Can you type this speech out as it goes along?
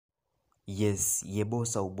Yes, Yebo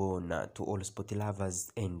Saubona to all sport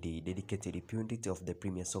lovers and the dedicated pundit of the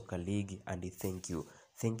Premier Soccer League, and thank you.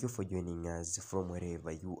 Thank you for joining us from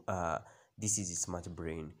wherever you are. This is Smart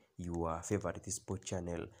Brain, your favorite sport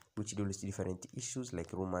channel, which deals with different issues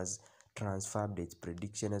like rumors, transfer updates,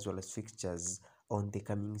 prediction, as well as fixtures on the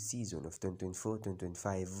coming season of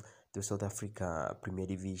 2024-2025 to South Africa Premier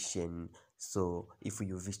Division. So, if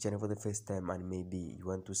you visit channel for the first time and maybe you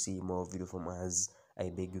want to see more video from us, I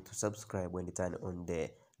beg you to subscribe and turn on the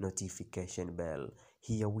notification bell.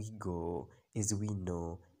 Here we go. As we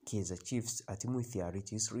know, Kaizer Chiefs at Muthia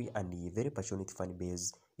rich history and a very passionate fan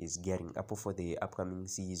base is gearing up for the upcoming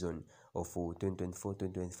season of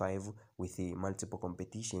 2024-2025 with multiple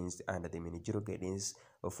competitions under the managerial guidance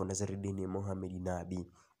of Nazaruddin Mohamed Nabi.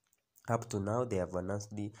 Up to now, they have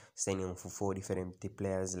announced the signing of 4 different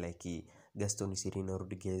players like Gaston Sirino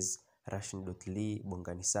Rodriguez, Rashid Lee,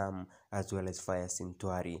 Bongani Sam, as well as Fire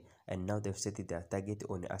Sintuari. And now they've set their target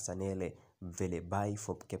on Asanele Velebayi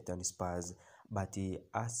from Captain Spurs. But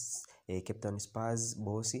as a Captain Spurs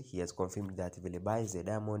boss, he has confirmed that Velebayi is a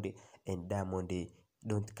diamond, and diamond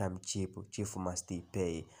don't come cheap. Chief must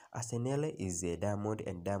pay. Asanele is a diamond,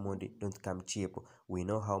 and diamond don't come cheap. We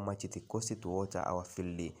know how much it costs to water our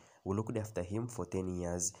field. We looked after him for 10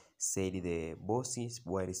 years, said the bosses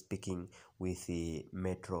while speaking with the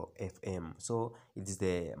Metro FM. So it is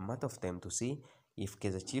the matter of time to see if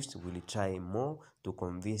Kaizer Chiefs will try more to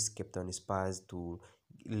convince Captain Spurs to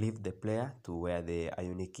leave the player to wear the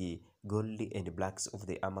Ionic gold and blacks of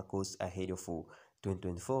the Amakos ahead of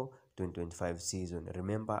 2024-2025 season.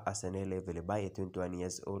 Remember, Asanele Velebayi, 21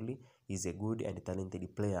 years old, is a good and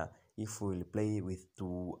talented player. If we will play with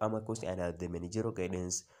two Amakos under the managerial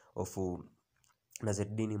guidance of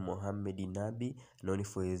Nazaruddin Mohamed Nabi, known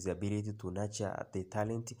for his ability to nurture the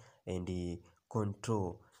talent and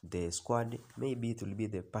control the squad, maybe it will be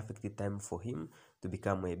the perfect time for him to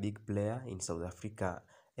become a big player in South Africa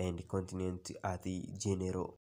and continent at the general.